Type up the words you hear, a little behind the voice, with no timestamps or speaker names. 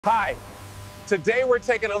Hi, today we're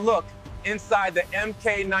taking a look inside the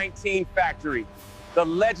MK19 factory, the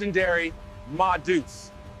legendary Deuce.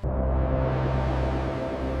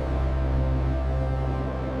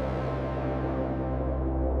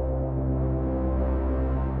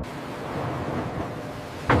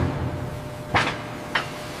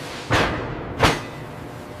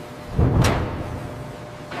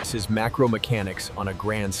 This is macro mechanics on a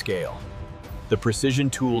grand scale. The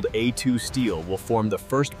precision-tooled A2 steel will form the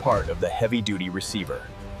first part of the heavy-duty receiver.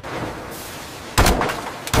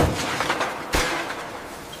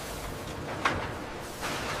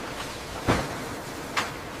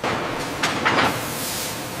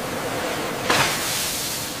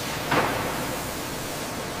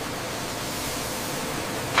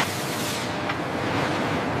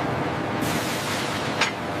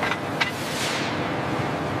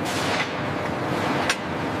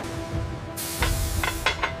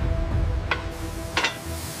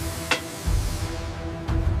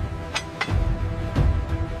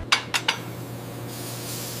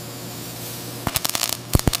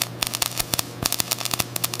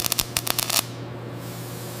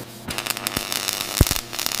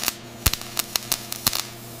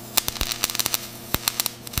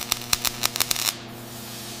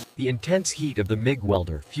 The intense heat of the MIG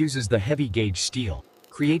welder fuses the heavy-gauge steel,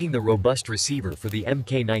 creating the robust receiver for the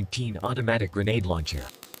MK19 automatic grenade launcher.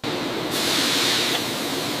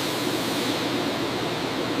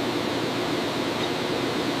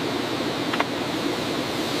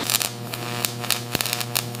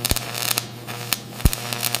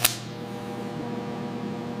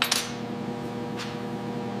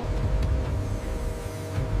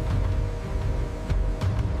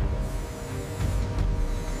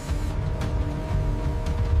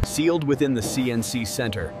 Sealed within the CNC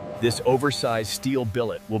center, this oversized steel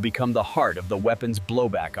billet will become the heart of the weapon's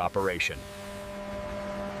blowback operation.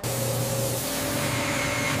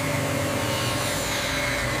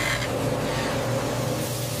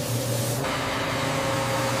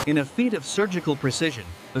 In a feat of surgical precision,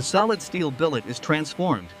 the solid steel billet is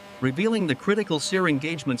transformed, revealing the critical sear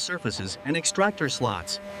engagement surfaces and extractor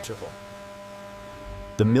slots.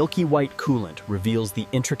 The milky white coolant reveals the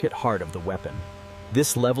intricate heart of the weapon.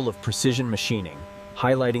 This level of precision machining,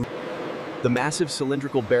 highlighting the massive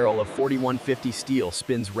cylindrical barrel of 4150 steel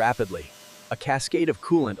spins rapidly. A cascade of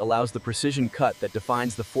coolant allows the precision cut that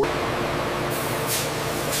defines the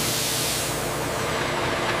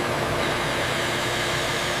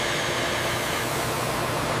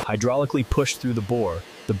Hydraulically pushed through the bore,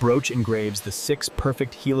 the broach engraves the 6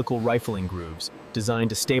 perfect helical rifling grooves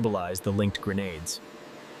designed to stabilize the linked grenades.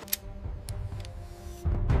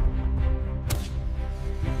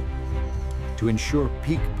 To ensure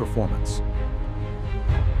peak performance.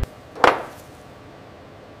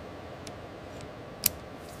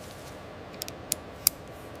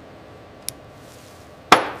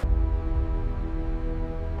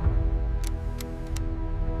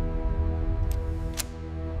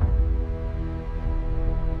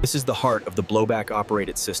 This is the heart of the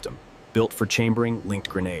blowback-operated system, built for chambering linked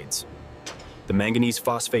grenades. The manganese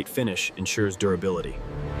phosphate finish ensures durability.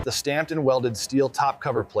 The stamped and welded steel top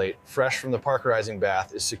cover plate, fresh from the parkerizing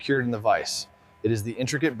bath, is secured in the vise. It is the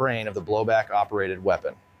intricate brain of the blowback-operated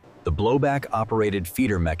weapon. The blowback-operated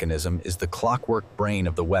feeder mechanism is the clockwork brain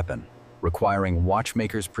of the weapon, requiring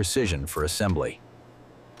watchmaker's precision for assembly.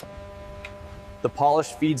 The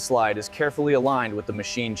polished feed slide is carefully aligned with the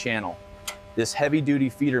machine channel. This heavy-duty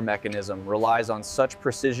feeder mechanism relies on such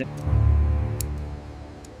precision.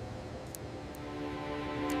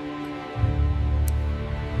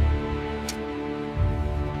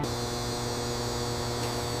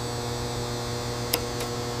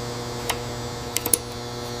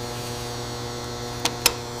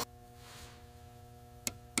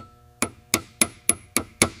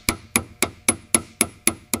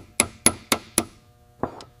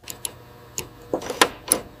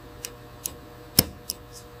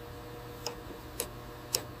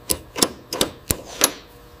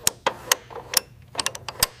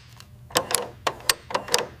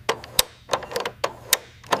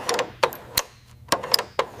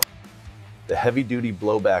 The heavy-duty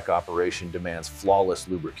blowback operation demands flawless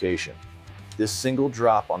lubrication. This single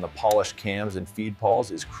drop on the polished cams and feed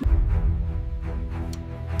pawls is crucial.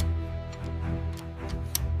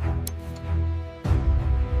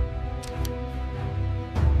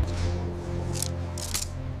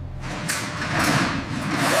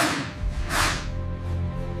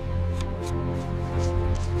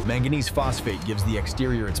 Manganese phosphate gives the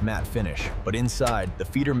exterior its matte finish, but inside, the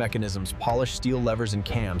feeder mechanism's polished steel levers and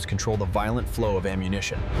cams control the violent flow of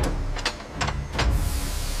ammunition.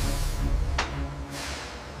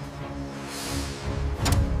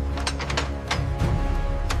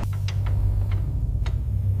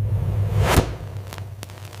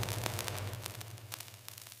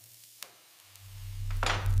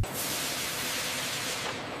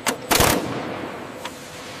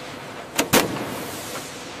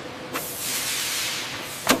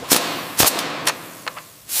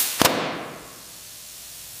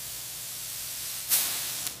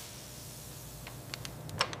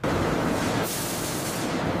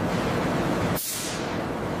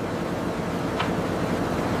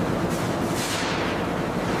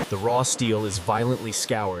 raw steel is violently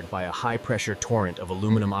scoured by a high-pressure torrent of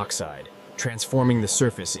aluminum oxide, transforming the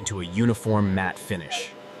surface into a uniform matte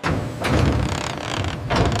finish.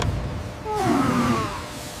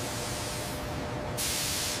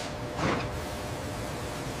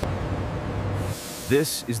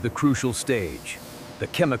 This is the crucial stage, the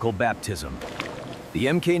chemical baptism. The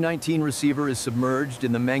MK19 receiver is submerged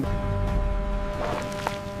in the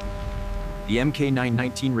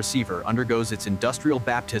MK19 receiver undergoes its industrial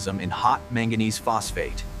baptism in hot manganese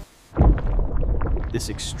phosphate. This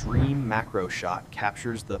extreme macro shot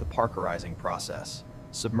captures the parkerizing process,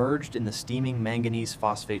 submerged in the steaming manganese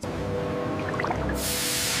phosphate.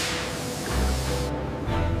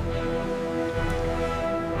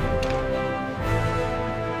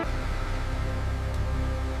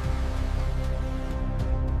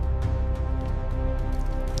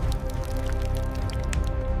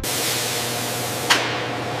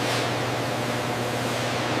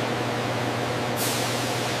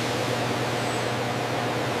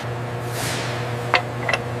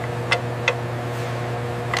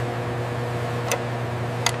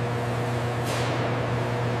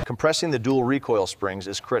 Compressing the dual recoil springs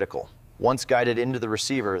is critical. Once guided into the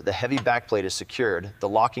receiver, the heavy backplate is secured, the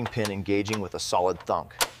locking pin engaging with a solid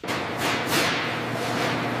thunk.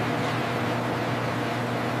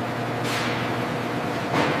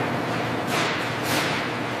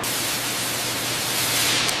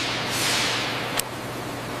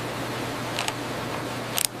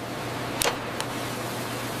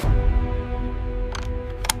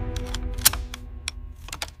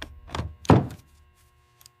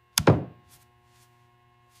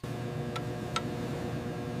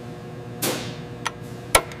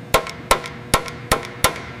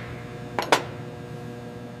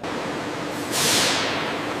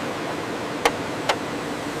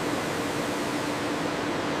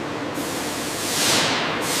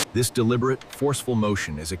 This deliberate, forceful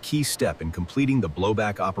motion is a key step in completing the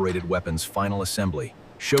blowback-operated weapon's final assembly,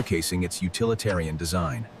 showcasing its utilitarian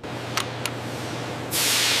design.